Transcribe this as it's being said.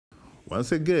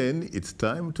once again, it's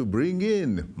time to bring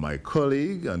in my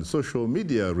colleague and social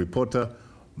media reporter,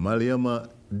 Mariama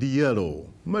Diallo.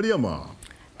 Mariama.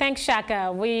 Thanks,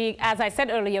 Shaka. As I said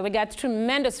earlier, we got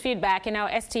tremendous feedback in our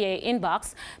STA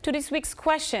inbox to this week's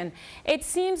question. It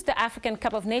seems the African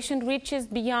Cup of Nations reaches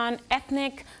beyond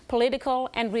ethnic, political,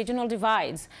 and regional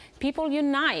divides. People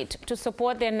unite to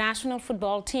support their national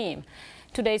football team.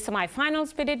 Today's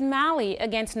semifinals pitted Mali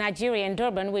against Nigeria in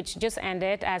Durban, which just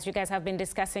ended, as you guys have been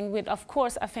discussing, with, of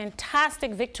course, a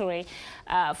fantastic victory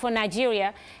for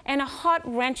Nigeria and a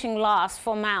heart-wrenching loss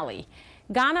for Mali.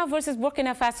 Ghana versus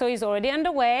Burkina Faso is already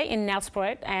underway in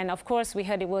Nelspruit, and of course we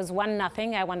heard it was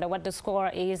 1-0. I wonder what the score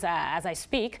is as I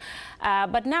speak.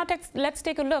 But now let's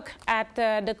take a look at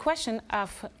the question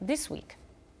of this week.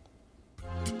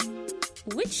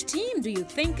 Which team do you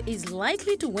think is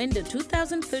likely to win the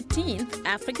 2013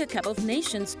 Africa Cup of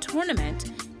Nations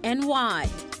tournament and why?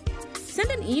 Send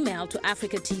an email to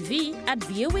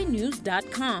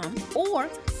africatv@voanews.com or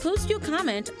post your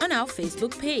comment on our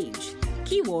Facebook page.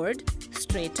 Keyword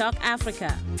Straight Talk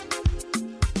Africa.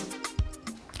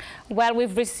 Well,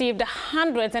 we've received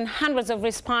hundreds and hundreds of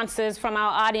responses from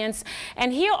our audience,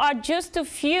 and here are just a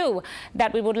few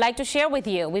that we would like to share with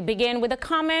you. We begin with a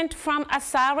comment from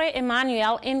Asare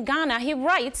Emmanuel in Ghana. He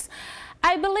writes,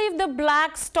 I believe the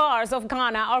Black Stars of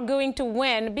Ghana are going to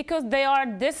win because they are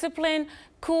disciplined,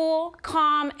 cool,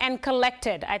 calm, and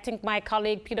collected. I think my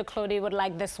colleague Peter Clody would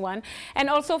like this one. And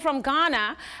also from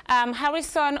Ghana,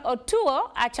 Harrison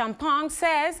Otuo Achampong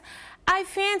says, I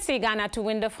fancy Ghana to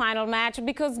win the final match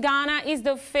because Ghana is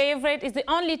the favorite, is the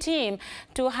only team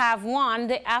to have won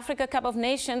the Africa Cup of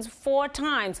Nations 4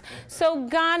 times. So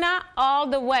Ghana all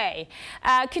the way.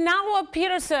 Kinalwa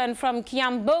Peterson from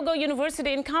Kiambogo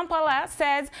University in Kampala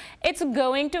says it's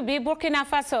going to be Burkina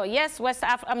Faso. Yes,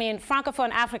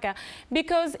 Francophone Africa,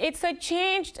 because it's a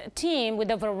changed team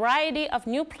with a variety of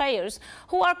new players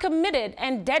who are committed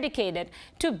and dedicated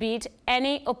to beat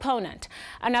any opponent.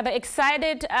 Another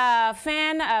excited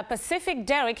fan, Pacific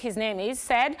Derek, his name is,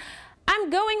 said, I'm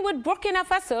going with Burkina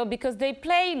Faso because they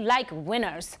play like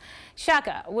winners.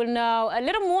 Shaka will know a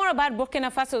little more about Burkina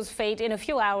Faso's fate in a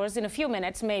few hours, in a few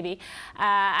minutes maybe.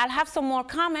 I'll have some more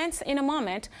comments in a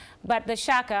moment, but the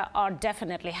Shaka are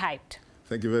definitely hyped.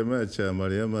 Thank you very much,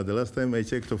 Mariama. The last time I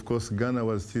checked, of course, Ghana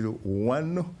was still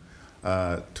 1-0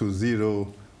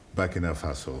 Burkina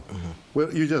Faso.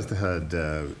 Well, you just heard,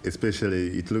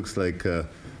 especially, it looks like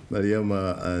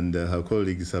Mariama and her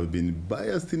colleagues have been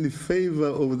biased in favor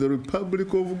of the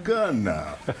Republic of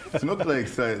Ghana. It's not like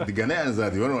the Ghanaians are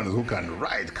the only ones who can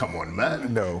write. Come on,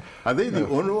 man. No. Are they the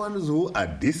only ones who are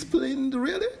disciplined,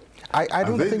 really? I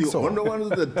don't think so. Are they the only ones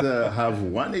that have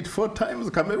won it 4 times?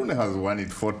 Cameroon has won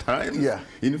it 4 times. Yeah.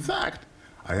 In fact,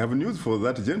 I have news for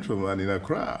that gentleman in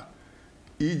Accra.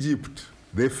 Egypt,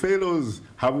 the fellows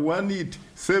have won it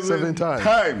 7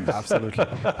 times. Absolutely,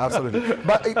 absolutely.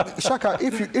 But Shaka,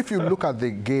 if you look at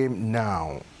the game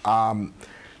now,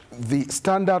 the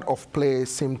standard of play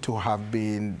seems to have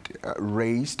been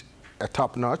raised a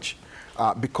top notch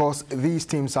because these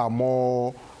teams are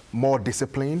more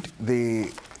disciplined.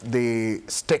 They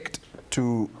stick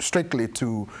strictly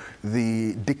to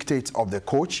the dictates of the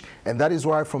coach, and that is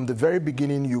why from the very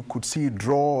beginning you could see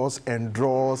draws and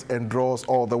draws and draws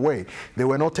all the way. They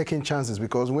were not taking chances,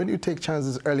 because when you take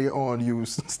chances early on, you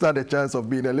stand a chance of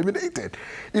being eliminated.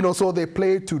 You know, so they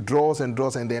played to draws and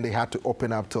draws, and then they had to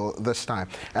open up till this time.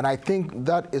 And I think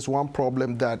that is one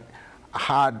problem that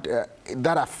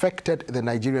that affected the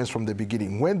Nigerians from the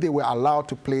beginning. When they were allowed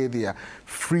to play their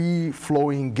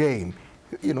free-flowing game,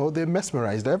 you know, they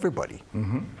mesmerized everybody.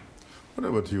 What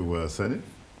about you, Sonny?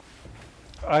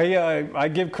 I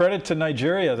give credit to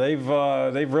Nigeria.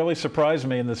 They've really surprised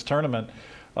me in this tournament.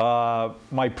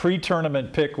 My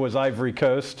pre-tournament pick was Ivory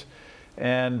Coast,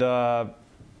 and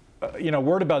you know,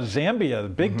 word about Zambia,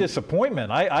 big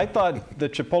disappointment. I thought the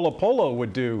Chipolopolo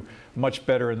would do much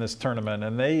better in this tournament,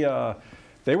 and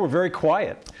they were very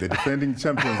quiet. The defending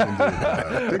champions indeed.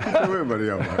 Take it away,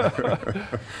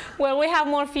 Mariama. Well, we have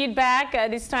more feedback.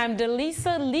 This time,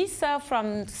 Lisa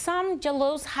from Sam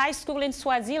Jalos High School in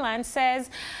Swaziland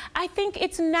says, I think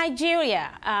it's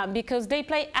Nigeria because they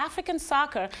play African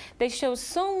soccer. They show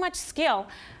so much skill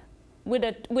with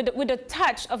a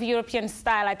touch of European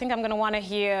style. I think I'm going to want to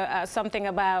hear something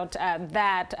about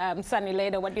that, Sunny,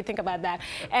 later. What do you think about that?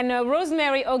 And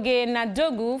Rosemary Oge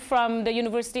Nadogu from the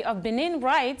University of Benin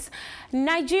writes,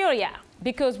 Nigeria,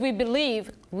 because we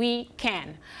believe we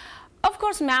can. Of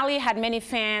course, Mali had many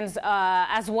fans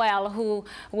as well who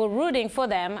were rooting for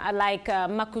them, like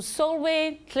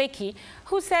Makusolwe Tleki,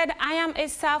 who said, "I am a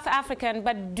South African,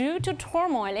 but due to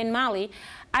turmoil in Mali,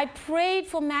 I prayed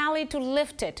for Mali to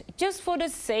lift it, just for the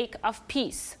sake of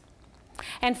peace."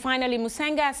 And finally,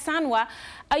 Musenga Sanwa,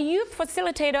 a youth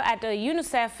facilitator at the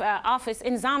UNICEF office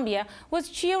in Zambia, was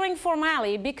cheering for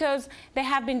Mali because they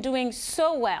have been doing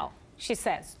so well, she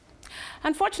says.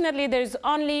 Unfortunately, there's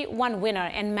only one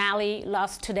winner, and Mali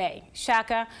lost today.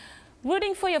 Shaka,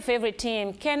 rooting for your favorite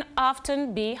team can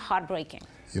often be heartbreaking.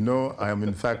 You know, I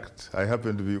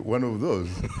happen to be one of those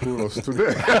who lost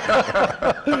today.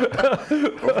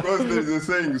 Of course, there's a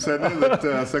saying, Sane,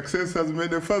 that success has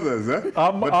many fathers,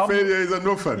 but failure is an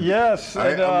orphan. Yes.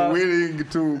 I am willing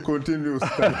to continue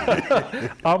studying.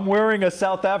 I'm wearing a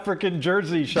South African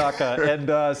jersey, Shaka, and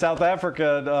South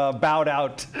Africa bowed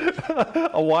out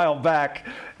a while back.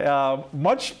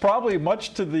 Probably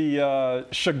much to the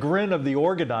chagrin of the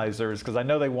organizers, because I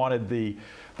know they wanted the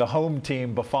home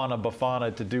team,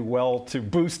 Bafana, to do well to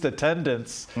boost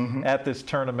attendance at this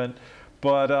tournament.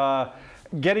 But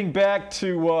getting back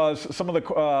to some of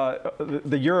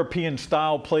the European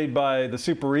style played by the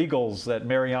Super Eagles that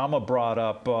Mariama brought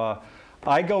up,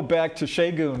 I go back to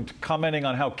Shegun commenting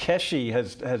on how Keshi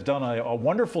has done a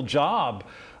wonderful job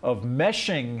of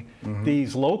meshing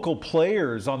these local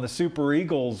players on the Super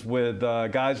Eagles with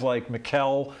guys like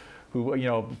Mikel, who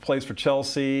plays for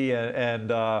Chelsea, and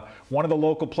one of the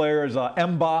local players,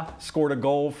 Emba, scored a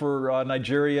goal for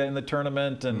Nigeria in the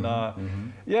tournament, and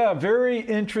yeah, very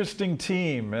interesting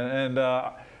team, and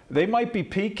they might be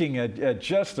peaking at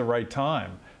just the right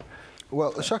time.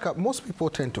 Well, Shaka, most people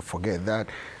tend to forget that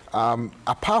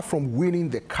apart from winning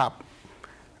the cup,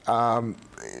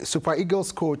 Super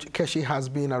Eagles coach Keshi has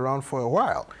been around for a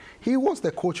while. He was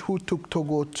the coach who took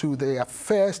Togo to their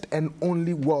first and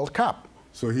only World Cup.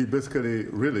 So he basically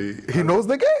really... He knows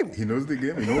the game. He knows the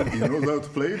game. He knows how to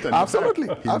play it. And Absolutely.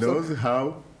 He knows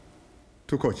how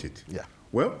to coach it. Yeah.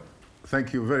 Well,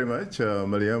 thank you very much,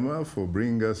 Mariama, for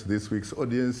bringing us this week's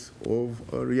audience of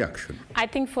reaction. I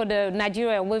think for the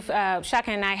Nigeria, with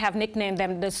Shaka and I have nicknamed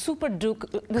them the Super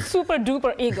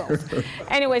Duper Eagles.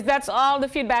 Anyways, that's all the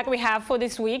feedback we have for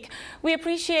this week. We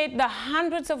appreciate the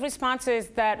hundreds of responses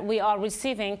that we are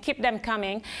receiving. Keep them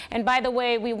coming. And by the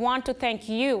way, we want to thank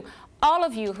you, all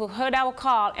of you who heard our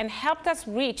call and helped us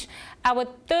reach our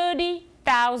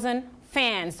 30,000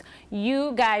 fans.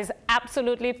 You guys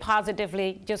absolutely,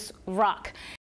 positively just rock.